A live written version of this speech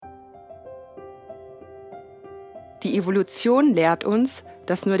Die Evolution lehrt uns,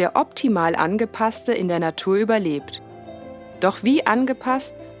 dass nur der optimal Angepasste in der Natur überlebt. Doch wie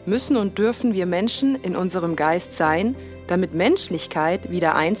angepasst müssen und dürfen wir Menschen in unserem Geist sein, damit Menschlichkeit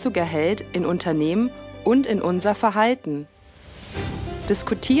wieder Einzug erhält in Unternehmen und in unser Verhalten?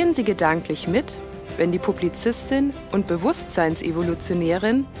 Diskutieren Sie gedanklich mit, wenn die Publizistin und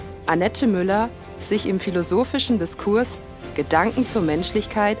Bewusstseinsevolutionärin Annette Müller sich im philosophischen Diskurs Gedanken zur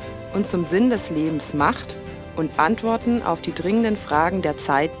Menschlichkeit und zum Sinn des Lebens macht und Antworten auf die dringenden Fragen der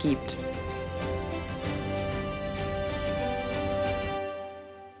Zeit gibt.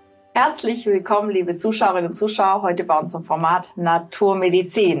 Herzlich willkommen, liebe Zuschauerinnen und Zuschauer, heute bei unserem Format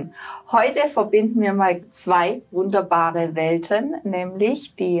Naturmedizin. Heute verbinden wir mal zwei wunderbare Welten,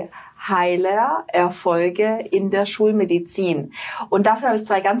 nämlich die Heilererfolge in der Schulmedizin. Und dafür habe ich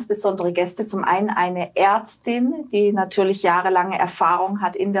zwei ganz besondere Gäste. Zum einen eine Ärztin, die natürlich jahrelange Erfahrung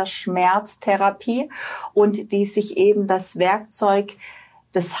hat in der Schmerztherapie und die sich eben das Werkzeug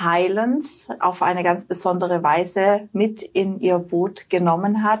des Heilens auf eine ganz besondere Weise mit in ihr Boot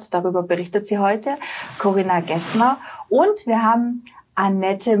genommen hat. Darüber berichtet sie heute, Corinna Gessner. Und wir haben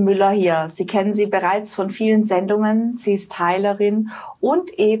Annette Müller hier. Sie kennen sie bereits von vielen Sendungen. Sie ist Heilerin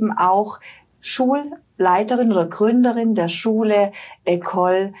und eben auch Schulleiterin oder Gründerin der Schule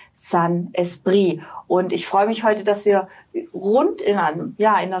ÉCOLE SAN ESPRIT. Und ich freue mich heute, dass wir in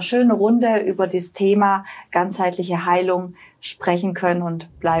einer schönen Runde über das Thema ganzheitliche Heilung sprechen können,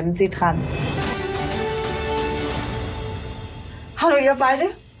 und bleiben Sie dran. Hallo ihr beide.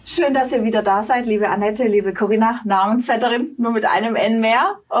 Schön, dass ihr wieder da seid, liebe Annette, liebe Corinna, Namensvetterin, nur mit einem N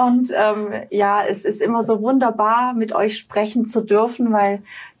mehr. Und es ist immer so wunderbar, mit euch sprechen zu dürfen, weil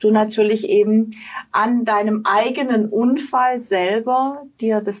du natürlich eben an deinem eigenen Unfall selber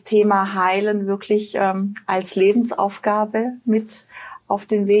dir das Thema Heilen wirklich als Lebensaufgabe mit auf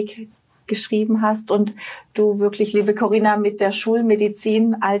den Weg geschrieben hast und du wirklich, liebe Corinna, mit der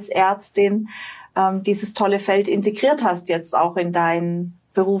Schulmedizin als Ärztin dieses tolle Feld integriert hast, jetzt auch in dein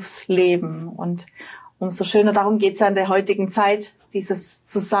Berufsleben. Und umso schöner, darum geht es ja in der heutigen Zeit, dieses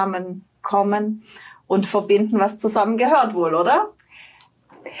Zusammenkommen und Verbinden, was zusammengehört wohl, oder?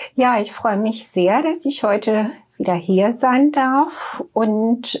 Ja, ich freue mich sehr, dass ich heute wieder hier sein darf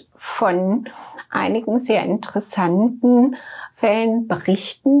und von einigen sehr interessanten Fällen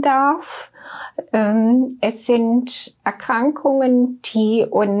berichten darf. Es sind Erkrankungen, die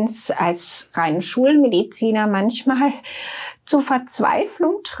uns als reinen Schulmediziner manchmal zu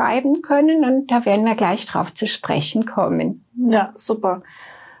Verzweiflung treiben können, und da werden wir gleich drauf zu sprechen kommen. Ja, super.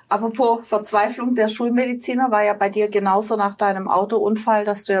 Apropos Verzweiflung, der Schulmediziner war ja bei dir genauso nach deinem Autounfall,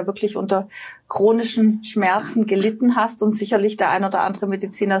 dass du ja wirklich unter chronischen Schmerzen gelitten hast und sicherlich der ein oder andere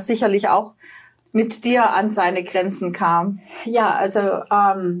Mediziner sicherlich auch mit dir an seine Grenzen kam. Ja, also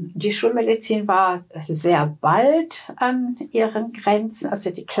die Schulmedizin war sehr bald an ihren Grenzen, also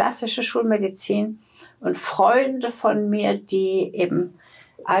die klassische Schulmedizin. Und Freunde von mir, die eben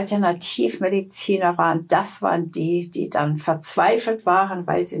Alternativmediziner waren, das waren die dann verzweifelt waren,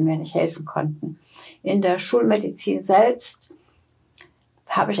 weil sie mir nicht helfen konnten. In der Schulmedizin selbst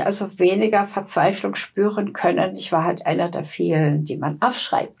habe ich also weniger Verzweiflung spüren können. Ich war halt einer der vielen, die man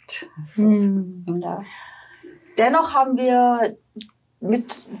abschreibt. Ja. Dennoch haben wir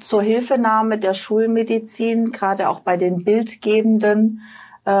mit zur Hilfenahme der Schulmedizin, gerade auch bei den bildgebenden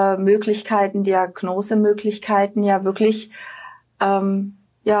Möglichkeiten, Diagnosemöglichkeiten, ja wirklich eine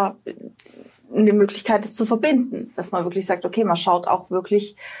Möglichkeit, es zu verbinden, dass man wirklich sagt, okay, man schaut auch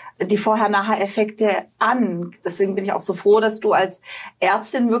wirklich die Vorher-Nachher-Effekte an. Deswegen bin ich auch so froh, dass du als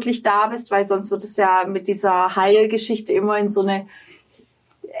Ärztin wirklich da bist, weil sonst wird es ja mit dieser Heilgeschichte immer in so eine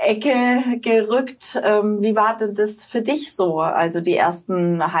Ecke gerückt. Wie war denn das für dich so, also die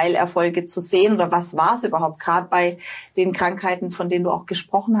ersten Heilerfolge zu sehen, oder was war es überhaupt, gerade bei den Krankheiten, von denen du auch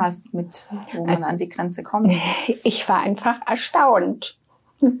gesprochen hast, wo man an die Grenze kommt? Ich war einfach erstaunt,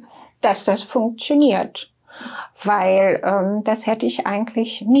 dass das funktioniert, weil das hätte ich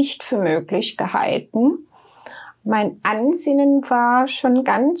eigentlich nicht für möglich gehalten. Mein Ansinnen war schon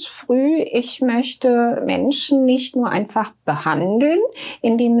ganz früh, ich möchte Menschen nicht nur einfach behandeln,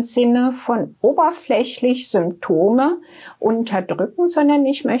 in dem Sinne von oberflächlich Symptome unterdrücken, sondern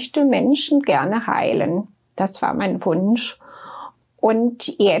ich möchte Menschen gerne heilen. Das war mein Wunsch.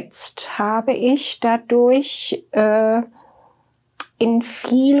 Und jetzt habe ich dadurch in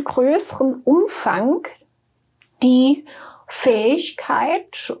viel größerem Umfang die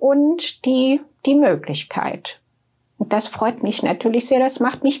Fähigkeit und die Möglichkeit. Und das freut mich natürlich sehr, das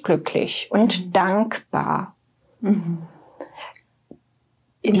macht mich glücklich und dankbar. Mhm.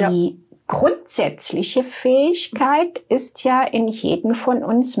 grundsätzliche Fähigkeit ist ja in jedem von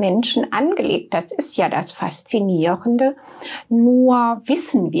uns Menschen angelegt. Das ist ja das Faszinierende. Nur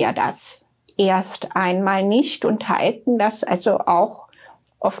wissen wir das erst einmal nicht und halten das also auch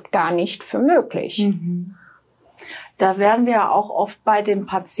oft gar nicht für möglich. Mhm. Da wären wir auch oft bei den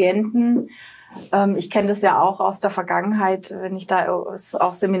Patienten. Ich kenne das ja auch aus der Vergangenheit, wenn ich da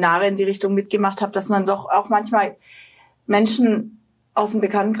auch Seminare in die Richtung mitgemacht habe, dass man doch auch manchmal Menschen aus dem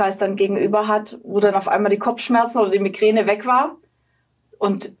Bekanntenkreis dann gegenüber hat, wo dann auf einmal die Kopfschmerzen oder die Migräne weg war.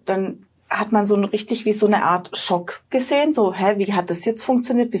 Und dann hat man so richtig wie so eine Art Schock gesehen. So, wie hat das jetzt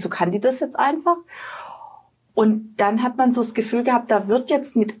funktioniert? Wieso kann die das jetzt einfach? Und dann hat man so das Gefühl gehabt, da wird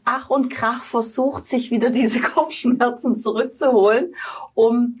jetzt mit Ach und Krach versucht, sich wieder diese Kopfschmerzen zurückzuholen,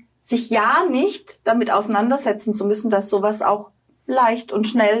 um sich ja nicht damit auseinandersetzen zu müssen, dass sowas auch leicht und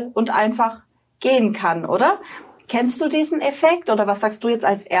schnell und einfach gehen kann, oder? Kennst du diesen Effekt oder was sagst du jetzt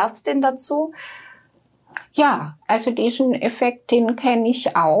als Ärztin dazu? Ja, also diesen Effekt, den kenne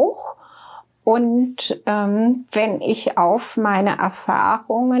ich auch. Und wenn ich auf meine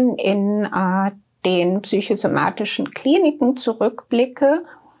Erfahrungen in den psychosomatischen Kliniken zurückblicke,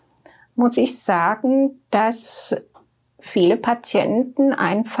 muss ich sagen, dass viele Patienten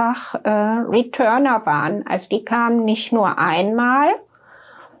einfach Returner waren. Also die kamen nicht nur einmal,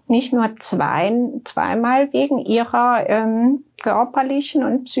 nicht nur zweimal wegen ihrer körperlichen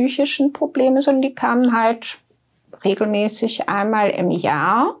und psychischen Probleme, sondern die kamen halt regelmäßig einmal im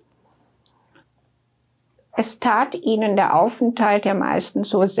Jahr. Es tat ihnen der Aufenthalt, der meistens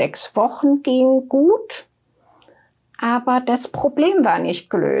so 6 Wochen ging, gut, aber das Problem war nicht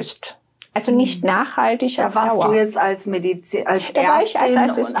gelöst. Also nicht nachhaltig auf Dauer. Da warst du jetzt als Ärztin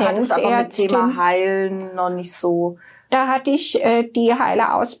und hattest aber mit Thema Heilen noch nicht so. Da hatte ich die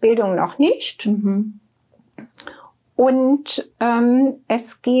Heilerausbildung noch nicht. Mhm. Und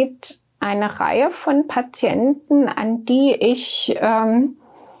es gibt eine Reihe von Patienten, an die ich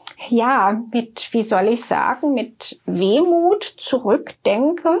mit Wehmut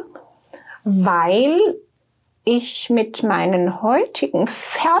zurückdenke, weil ich mit meinen heutigen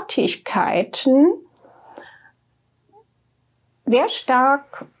Fertigkeiten sehr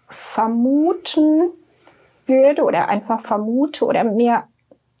stark vermute oder mir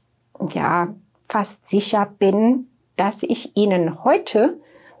fast sicher bin, dass ich Ihnen heute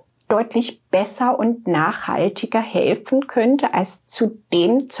deutlich besser und nachhaltiger helfen könnte als zu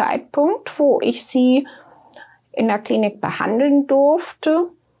dem Zeitpunkt, wo ich Sie in der Klinik behandeln durfte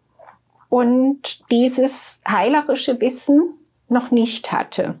und dieses heilerische Wissen noch nicht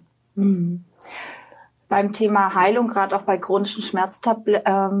hatte. Mhm. Beim Thema Heilung, gerade auch bei chronischen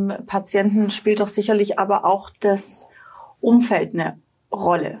Schmerzpatienten, spielt doch sicherlich aber auch das Umfeld eine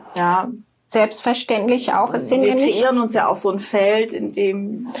Rolle. Ja. Selbstverständlich auch. Wir kreieren uns ja auch so ein Feld, in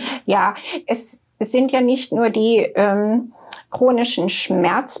dem... Ja, es sind ja nicht nur die chronischen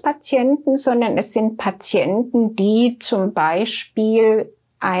Schmerzpatienten, sondern es sind Patienten, die zum Beispiel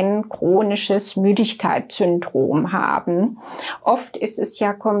ein chronisches Müdigkeitssyndrom haben. Oft ist es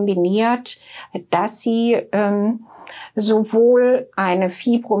ja kombiniert, dass sie sowohl eine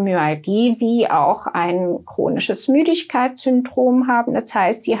Fibromyalgie wie auch ein chronisches Müdigkeitssyndrom haben. Das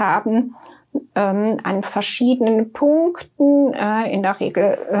heißt, sie haben an verschiedenen Punkten, in der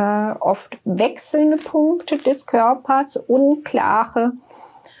Regel oft wechselnde Punkte des Körpers, unklare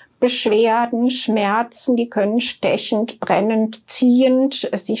Beschwerden, Schmerzen, die können stechend, brennend, ziehend,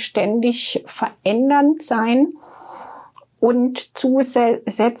 sich ständig verändernd sein. Und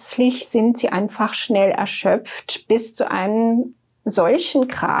zusätzlich sind sie einfach schnell erschöpft bis zu einem solchen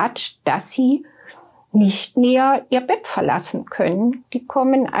Grad, dass sie nicht mehr ihr Bett verlassen können. Die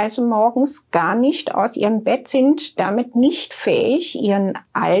kommen also morgens gar nicht aus ihrem Bett, sind damit nicht fähig, ihren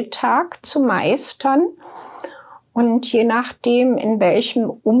Alltag zu meistern. Und je nachdem, in welchem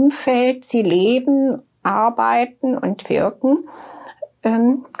Umfeld sie leben, arbeiten und wirken,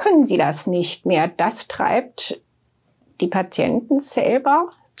 können sie das nicht mehr. Das treibt die Patienten selber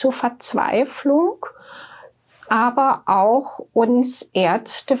zur Verzweiflung, aber auch uns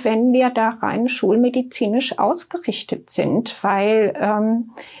Ärzte, wenn wir da rein schulmedizinisch ausgerichtet sind, weil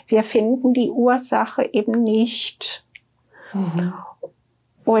wir finden die Ursache eben nicht. Mhm.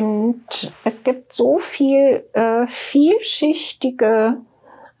 Und es gibt so viel vielschichtige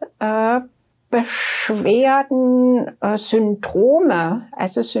Beschwerden, Syndrome.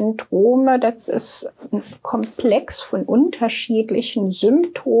 Also Syndrome, das ist ein Komplex von unterschiedlichen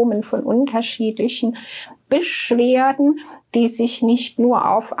Symptomen, von unterschiedlichen Beschwerden, die sich nicht nur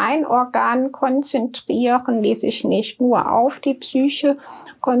auf ein Organ konzentrieren, die sich nicht nur auf die Psyche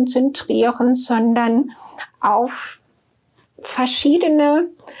konzentrieren, sondern auf verschiedene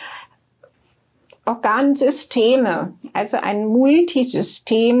Organsysteme, also ein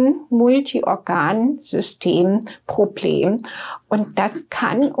Multi-Organsystem-Problem. Und das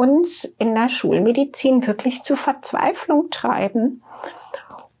kann uns in der Schulmedizin wirklich zu Verzweiflung treiben.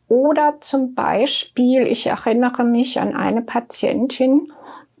 Oder zum Beispiel, ich erinnere mich an eine Patientin,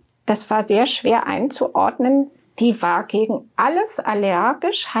 das war sehr schwer einzuordnen, die war gegen alles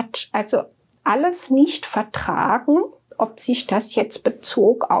allergisch, hat also alles nicht vertragen, ob sich das jetzt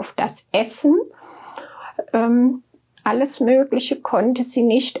bezog auf das Essen. Alles Mögliche konnte sie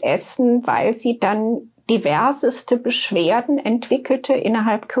nicht essen, weil sie dann diverseste Beschwerden entwickelte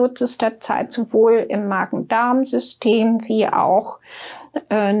innerhalb kürzester Zeit, sowohl im Magen-Darm-System wie auch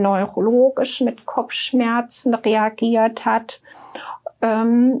neurologisch mit Kopfschmerzen reagiert hat.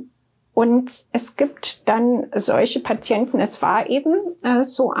 Und es gibt dann solche Patienten, es war eben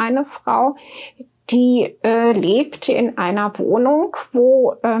so eine Frau, die lebte in einer Wohnung,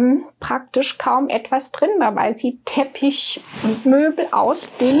 wo praktisch kaum etwas drin war, weil sie Teppich und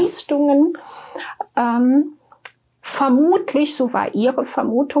Möbelausdünstungen vermutlich, so war ihre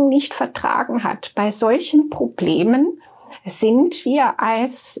Vermutung, nicht vertragen hat. Bei solchen Problemen sind wir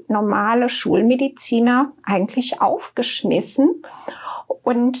als normale Schulmediziner eigentlich aufgeschmissen.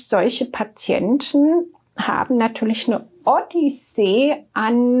 Und solche Patienten haben natürlich eine Odyssee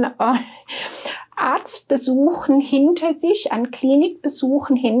an Arztbesuchen hinter sich, an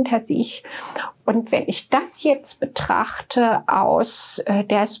Klinikbesuchen hinter sich. Und wenn ich das jetzt betrachte aus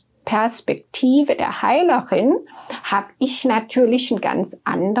der Perspektive der Heilerin, habe ich natürlich ein ganz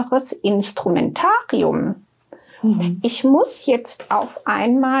anderes Instrumentarium. Ich muss jetzt auf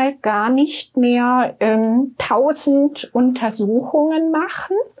einmal gar nicht mehr 1000 Untersuchungen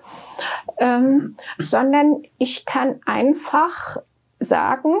machen, sondern ich kann einfach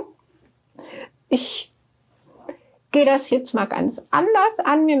sagen, ich gehe das jetzt mal ganz anders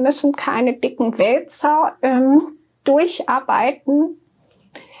an. Wir müssen keine dicken Wälzer durcharbeiten.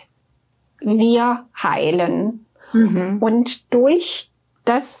 Wir heilen. Und durch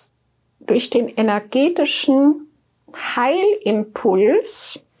den energetischen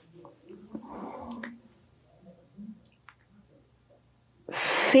Heilimpuls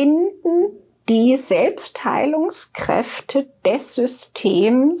finden die Selbstheilungskräfte des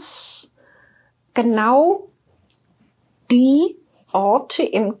Systems genau die Orte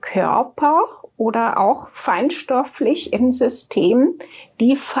im Körper oder auch feinstofflich im System,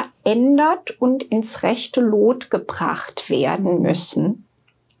 die verändert und ins rechte Lot gebracht werden müssen.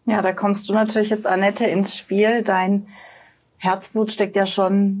 Ja, da kommst du natürlich jetzt, Annette, ins Spiel. Dein Herzblut steckt ja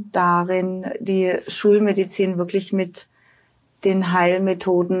schon darin, die Schulmedizin wirklich mit den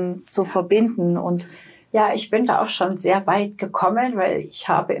Heilmethoden zu verbinden. Und ja, ich bin da auch schon sehr weit gekommen, weil ich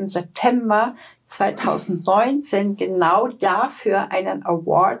habe im September 2019 genau dafür einen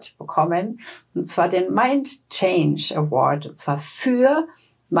Award bekommen, und zwar den Mind Change Award, und zwar für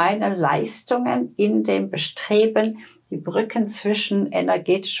meine Leistungen in dem Bestreben, die Brücken zwischen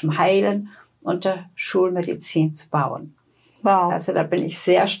energetischem Heilen und der Schulmedizin zu bauen. wow. Also da bin ich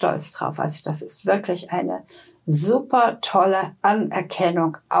sehr stolz drauf. Also das ist wirklich eine super tolle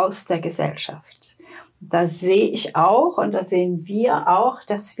Anerkennung aus der Gesellschaft. Da sehe ich auch und da sehen wir auch,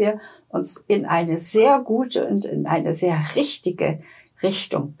 dass wir uns in eine sehr gute und in eine sehr richtige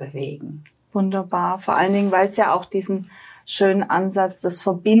Richtung bewegen. Wunderbar. Vor allen Dingen, weil es ja auch diesen schönen Ansatz des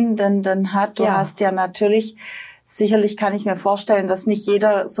Verbindenden hat. Du hast ja natürlich, sicherlich kann ich mir vorstellen, dass nicht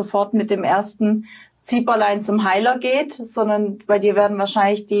jeder sofort mit dem ersten Zieperlein zum Heiler geht, sondern bei dir werden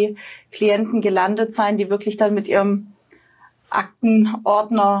wahrscheinlich die Klienten gelandet sein, die wirklich dann mit ihrem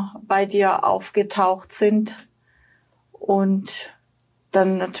Aktenordner bei dir aufgetaucht sind und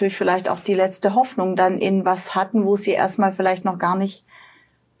dann natürlich vielleicht auch die letzte Hoffnung dann in was hatten, wo sie erstmal vielleicht noch gar nicht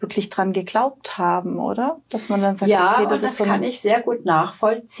wirklich dran geglaubt haben, oder? Dass man dann sagt, ja, okay, das so kann ich sehr gut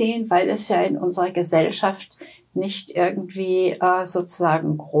nachvollziehen, weil es ja in unserer Gesellschaft nicht irgendwie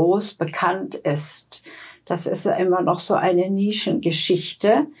sozusagen groß bekannt ist. Das ist ja immer noch so eine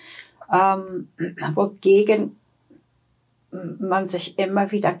Nischengeschichte, wogegen man sich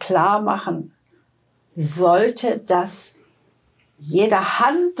immer wieder klar machen sollte, dass jeder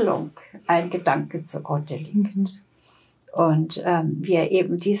Handlung ein Gedanke zugrunde liegt. Und wir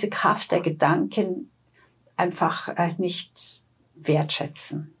eben diese Kraft der Gedanken einfach nicht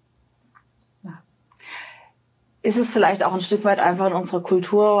wertschätzen. Ist es vielleicht auch ein Stück weit einfach in unserer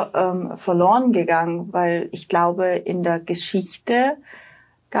Kultur verloren gegangen, weil ich glaube, in der Geschichte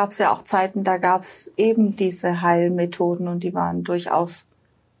gab es ja auch Zeiten, da gab es eben diese Heilmethoden und die waren durchaus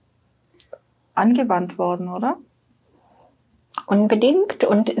angewandt worden, oder? Unbedingt.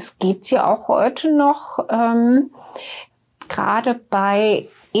 Und es gibt ja auch heute noch, gerade bei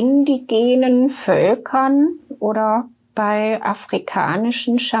indigenen Völkern oder bei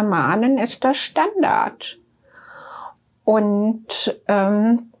afrikanischen Schamanen ist das Standard. Und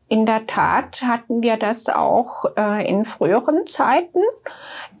in der Tat hatten wir das auch in früheren Zeiten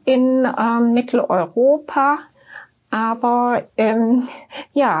in Mitteleuropa. Aber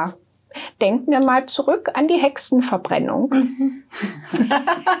ja, denken wir mal zurück an die Hexenverbrennung. Mhm.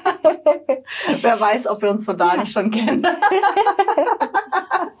 Wer weiß, ob wir uns von da nicht schon kennen.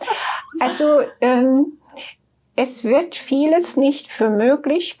 Also es wird vieles nicht für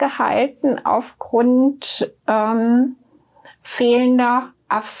möglich gehalten aufgrund fehlender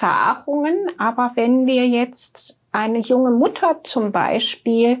Erfahrungen. Aber wenn wir jetzt eine junge Mutter zum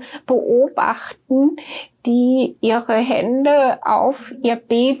Beispiel beobachten, die ihre Hände auf ihr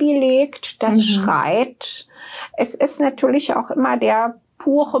Baby legt, das schreit. Es ist natürlich auch immer der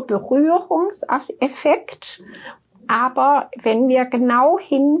pure Berührungseffekt. Aber wenn wir genau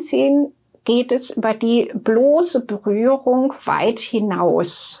hinsehen, geht es über die bloße Berührung weit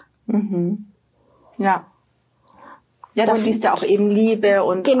hinaus. Mhm. Ja. Ja, da fließt ja auch eben Liebe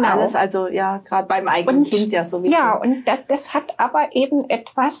und alles, also ja, gerade beim eigenen Kind ja sowieso. Ja, und das hat aber eben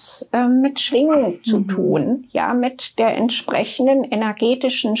etwas mit Schwingung zu tun, ja, mit der entsprechenden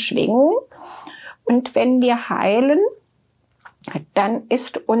energetischen Schwingung. Und wenn wir heilen, dann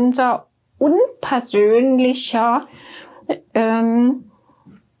ist unser unpersönlicher,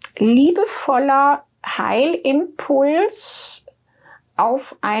 liebevoller Heilimpuls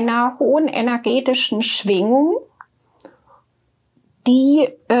auf einer hohen energetischen Schwingung, die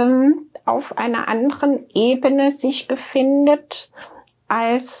auf einer anderen Ebene sich befindet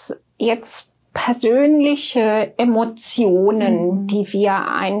als jetzt persönliche Emotionen, die wir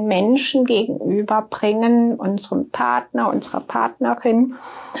einem Menschen gegenüberbringen, unserem Partner, unserer Partnerin,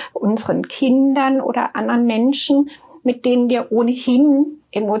 unseren Kindern oder anderen Menschen, mit denen wir ohnehin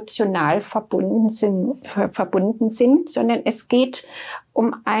emotional verbunden sind, sondern es geht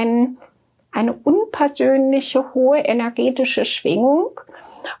um eine unpersönliche, hohe energetische Schwingung.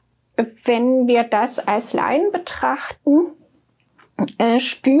 Wenn wir das als Laien betrachten,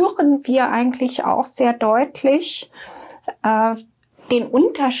 spüren wir eigentlich auch sehr deutlich den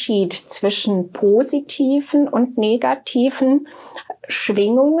Unterschied zwischen positiven und negativen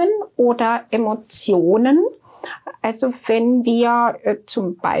Schwingungen oder Emotionen. Also wenn wir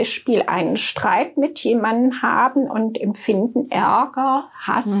zum Beispiel einen Streit mit jemandem haben und empfinden Ärger,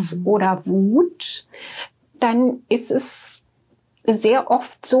 Hass oder Wut, dann ist es sehr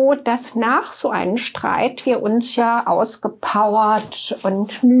oft so, dass nach so einem Streit wir uns ja ausgepowert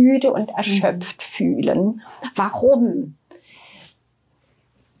und müde und erschöpft fühlen. Warum?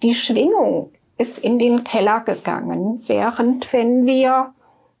 Die Schwingung ist in den Keller gegangen, während wenn wir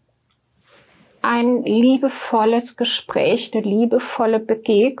ein liebevolles Gespräch, eine liebevolle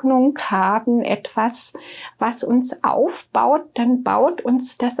Begegnung haben, etwas, was uns aufbaut, dann baut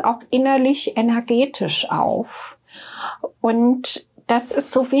uns das auch innerlich energetisch auf. Und das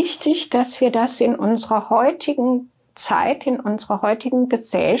ist so wichtig, dass wir das in unserer heutigen Zeit, in unserer heutigen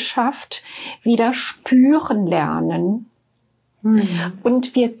Gesellschaft wieder spüren lernen.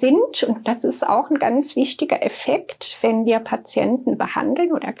 Und wir sind, und das ist auch ein ganz wichtiger Effekt, wenn wir Patienten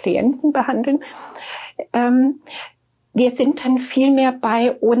behandeln oder Klienten behandeln, wir sind dann viel mehr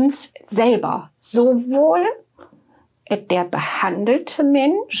bei uns selber. Sowohl der behandelte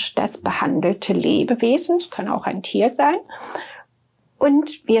Mensch, das behandelte Lebewesen, es kann auch ein Tier sein,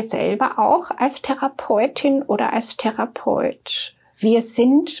 und wir selber auch als Therapeutin oder als Therapeut. Wir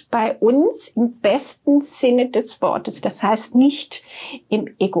sind bei uns im besten Sinne des Wortes. Das heißt nicht im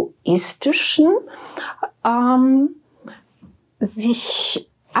egoistischen, sich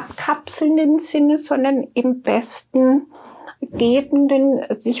abkapselnden Sinne, sondern im besten gebenden,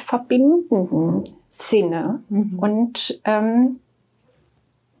 sich verbindenden Sinne. Und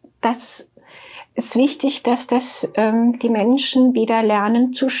das ist wichtig, dass das die Menschen wieder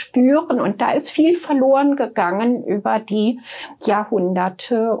lernen zu spüren. Und da ist viel verloren gegangen über die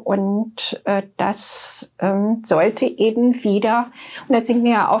Jahrhunderte. Und das sollte eben wieder, und da sind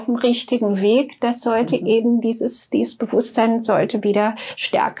wir ja auf dem richtigen Weg, das sollte eben dieses Bewusstsein sollte wieder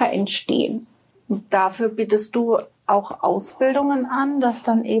stärker entstehen. Und dafür bietest du auch Ausbildungen an, dass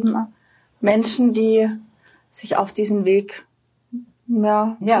dann eben Menschen, die sich auf diesen Weg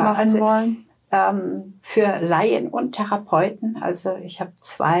machen wollen? Für Laien und Therapeuten. Also ich habe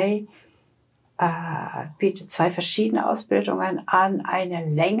biete zwei verschiedene Ausbildungen an. Eine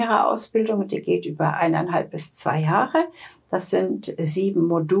längere Ausbildung, die geht über 1,5 bis 2 Jahre. Das sind 7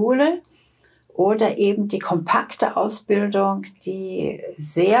 Module. Oder eben die kompakte Ausbildung, die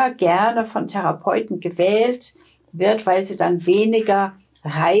sehr gerne von Therapeuten gewählt wird, weil sie dann weniger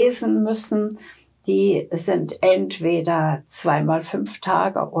reisen müssen, die sind entweder 2x5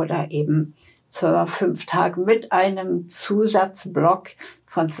 Tage oder eben 2x5 Tage mit einem Zusatzblock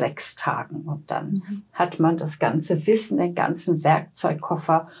von 6 Tagen. Und dann hat man das ganze Wissen, den ganzen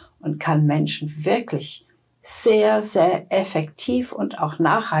Werkzeugkoffer und kann Menschen wirklich sehr, sehr effektiv und auch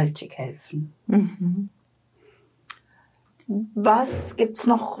nachhaltig helfen. Mhm. Was gibt's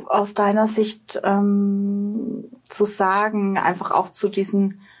noch aus deiner Sicht zu sagen, einfach auch zu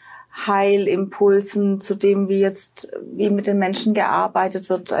diesen Heilimpulsen, zu dem, wie mit den Menschen gearbeitet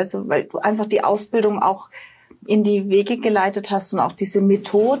wird? Also, weil du einfach die Ausbildung auch in die Wege geleitet hast und auch diese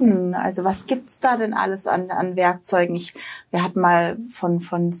Methoden. Also, was gibt's da denn alles an Werkzeugen? Wir hatten mal von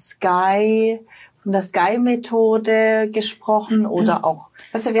der Sky-Methode gesprochen oder auch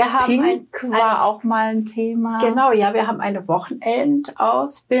also wir haben Pink war auch mal ein Thema. Genau, ja, wir haben eine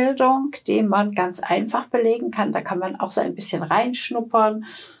Wochenendausbildung, die man ganz einfach belegen kann. Da kann man auch so ein bisschen reinschnuppern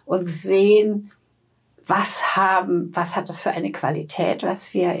und sehen, was hat das für eine Qualität,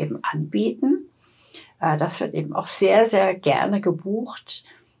 was wir eben anbieten. Das wird eben auch sehr, sehr gerne gebucht.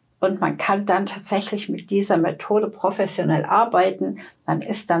 Und man kann dann tatsächlich mit dieser Methode professionell arbeiten. Man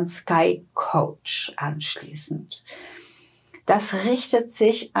ist dann Sky Coach anschließend. Das richtet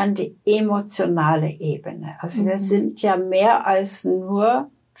sich an die emotionale Ebene. Also wir sind ja mehr als nur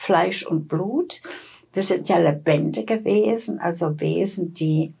Fleisch und Blut. Wir sind ja lebendige Wesen, also Wesen,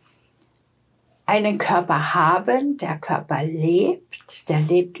 die einen Körper haben. Der Körper lebt, der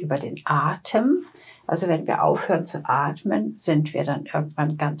lebt über den Atem. Also wenn wir aufhören zu atmen, sind wir dann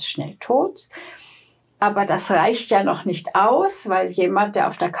irgendwann ganz schnell tot. Aber das reicht ja noch nicht aus, weil jemand, der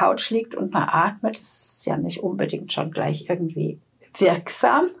auf der Couch liegt und nur atmet, ist ja nicht unbedingt schon gleich irgendwie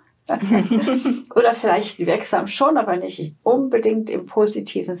wirksam. Oder vielleicht wirksam schon, aber nicht unbedingt im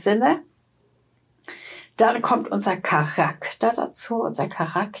positiven Sinne. Dann kommt unser Charakter dazu. Unser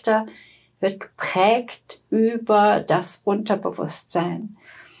Charakter wird geprägt über das Unterbewusstsein.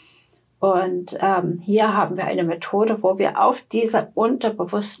 Und hier haben wir eine Methode, wo wir auf dieser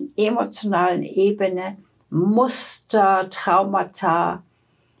unterbewussten emotionalen Ebene Muster, Traumata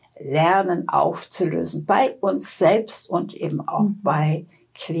lernen aufzulösen. Bei uns selbst und eben auch bei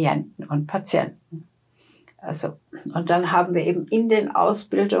Klienten und Patienten. Also, und dann haben wir eben in den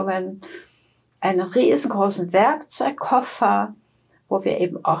Ausbildungen einen riesengroßen Werkzeugkoffer, wo wir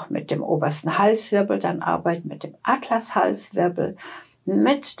eben auch mit dem obersten Halswirbel dann arbeiten, mit dem Atlashalswirbel,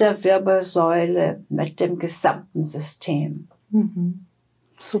 mit der Wirbelsäule, mit dem gesamten System.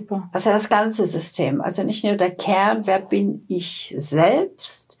 Super. Also das ganze System, also nicht nur der Kern, wer bin ich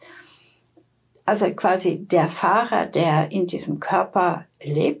selbst, also quasi der Fahrer, der in diesem Körper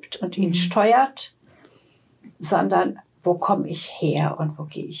lebt und ihn steuert, sondern wo komme ich her und wo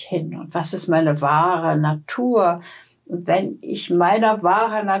gehe ich hin und was ist meine wahre Natur? Und wenn ich meiner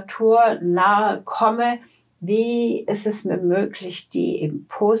wahren Natur nahe komme, wie ist es mir möglich, die eben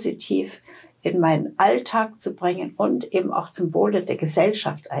positiv in meinen Alltag zu bringen und eben auch zum Wohle der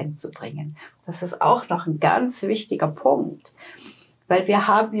Gesellschaft einzubringen? Das ist auch noch ein ganz wichtiger Punkt, weil wir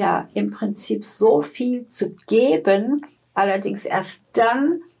haben ja im Prinzip so viel zu geben, allerdings erst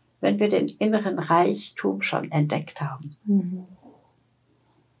dann, wenn wir den inneren Reichtum schon entdeckt haben.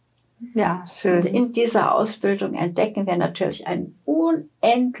 Ja, schön. Und in dieser Ausbildung entdecken wir natürlich einen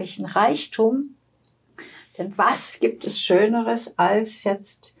unendlichen Reichtum. Denn was gibt es Schöneres, als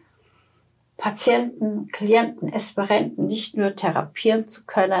jetzt Patienten, Klienten, Esperenten nicht nur therapieren zu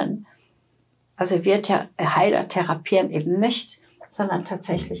können? Also wir Heiler therapieren eben nicht, sondern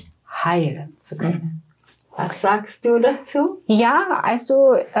tatsächlich heilen zu können. Was sagst du dazu? Ja,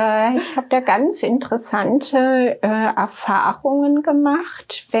 also ich habe da ganz interessante Erfahrungen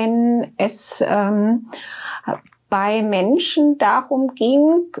gemacht, wenn es bei Menschen darum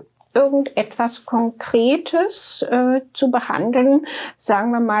ging, irgendetwas Konkretes zu behandeln,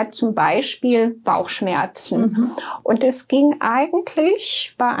 sagen wir mal zum Beispiel Bauchschmerzen. Und es ging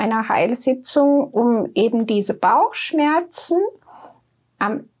eigentlich bei einer Heilsitzung um eben diese Bauchschmerzen.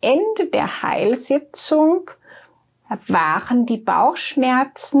 Am Ende der Heilsitzung waren die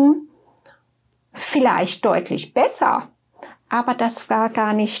Bauchschmerzen vielleicht deutlich besser, aber das war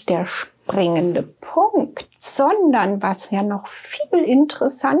gar nicht der springende Punkt, sondern was ja noch viel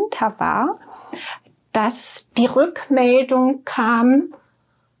interessanter war, dass die Rückmeldung kam,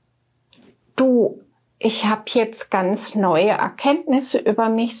 ich habe jetzt ganz neue Erkenntnisse über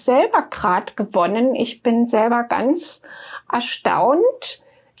mich selber gerade gewonnen. Ich bin selber ganz erstaunt.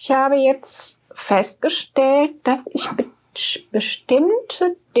 Ich habe jetzt festgestellt, dass ich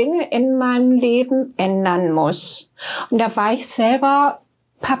bestimmte Dinge in meinem Leben ändern muss. Und da war ich selber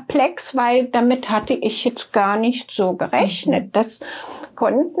perplex, weil damit hatte ich jetzt gar nicht so gerechnet. Das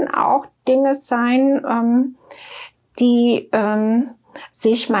konnten auch Dinge sein, die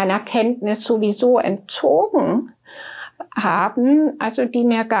sich meiner Kenntnis sowieso entzogen haben, also die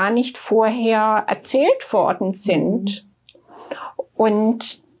mir gar nicht vorher erzählt worden sind.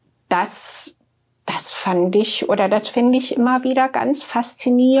 Und das fand ich oder das finde ich immer wieder ganz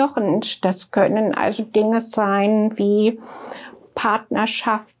faszinierend. Das können also Dinge sein wie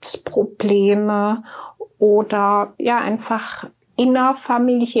Partnerschaftsprobleme oder ja einfach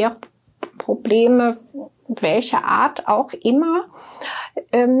innerfamiliäre Probleme, welcher Art auch immer.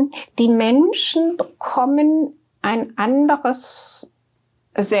 Die Menschen bekommen ein anderes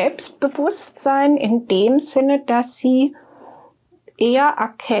Selbstbewusstsein in dem Sinne, dass sie eher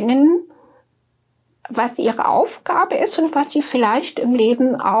erkennen, was ihre Aufgabe ist und was sie vielleicht im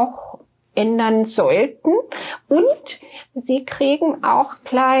Leben auch ändern sollten. Und sie kriegen auch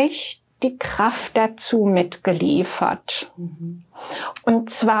gleich die Kraft dazu mitgeliefert. Und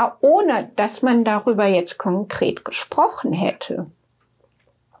zwar ohne, dass man darüber jetzt konkret gesprochen hätte.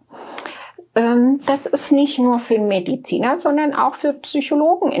 Das ist nicht nur für Mediziner, sondern auch für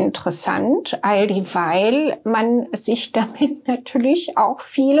Psychologen interessant, all dieweil man sich damit natürlich auch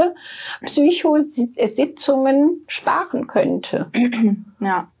viele Psychositzungen sparen könnte.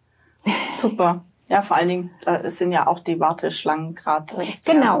 Ja, super. Ja, vor allen Dingen, da sind ja auch die Warteschlangen gerade.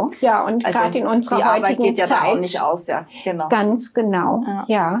 Genau, ja, und also gerade in unserer die Arbeit heutigen geht ja Zeit da auch nicht aus, ja, genau. Ganz genau,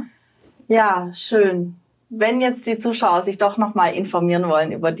 ja. Ja, schön. Wenn jetzt die Zuschauer sich doch noch mal informieren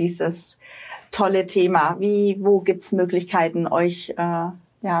wollen über dieses tolle Thema, wo gibt's Möglichkeiten, euch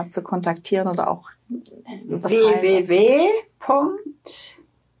zu kontaktieren oder auch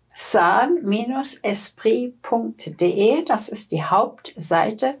www.san-esprit.de, das ist die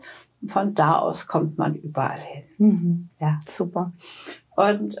Hauptseite. Von da aus kommt man überall hin. Ja, super.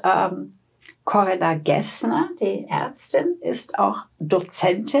 Und Corinna Gessner, die Ärztin, ist auch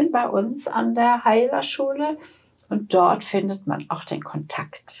Dozentin bei uns an der Heilerschule. Und dort findet man auch den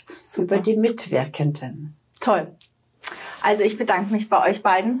Kontakt über die Mitwirkenden. Toll. Also ich bedanke mich bei euch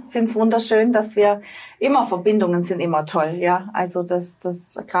beiden. Ich finde es wunderschön, dass wir immer, Verbindungen sind immer toll. Ja, also das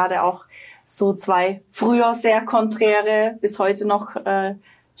gerade auch so zwei früher sehr konträre, bis heute noch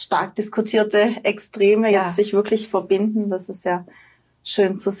stark diskutierte Extreme jetzt sich wirklich verbinden. Das ist ja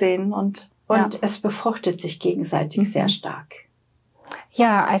schön zu sehen. Und es befruchtet sich gegenseitig sehr stark.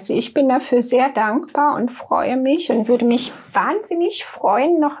 Ja, also ich bin dafür sehr dankbar und freue mich und würde mich wahnsinnig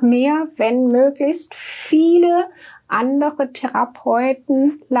freuen, noch mehr, wenn möglichst viele andere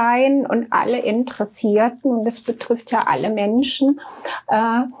Therapeuten, Laien und alle Interessierten, und das betrifft ja alle Menschen,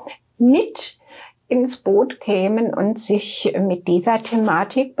 mit ins Boot kämen und sich mit dieser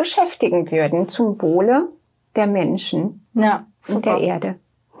Thematik beschäftigen würden, zum Wohle der Menschen und der Erde.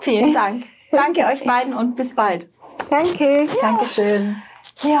 Vielen Dank. Danke euch beiden und bis bald. Danke. Ja. Dankeschön.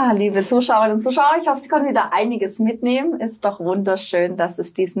 Ja, liebe Zuschauerinnen und Zuschauer, ich hoffe, Sie konnten wieder einiges mitnehmen. Ist doch wunderschön, dass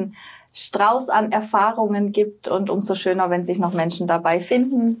es diesen Strauß an Erfahrungen gibt und umso schöner, wenn sich noch Menschen dabei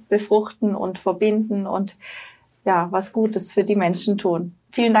finden, befruchten und verbinden und was Gutes für die Menschen tun.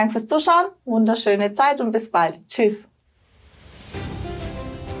 Vielen Dank fürs Zuschauen, wunderschöne Zeit und bis bald. Tschüss.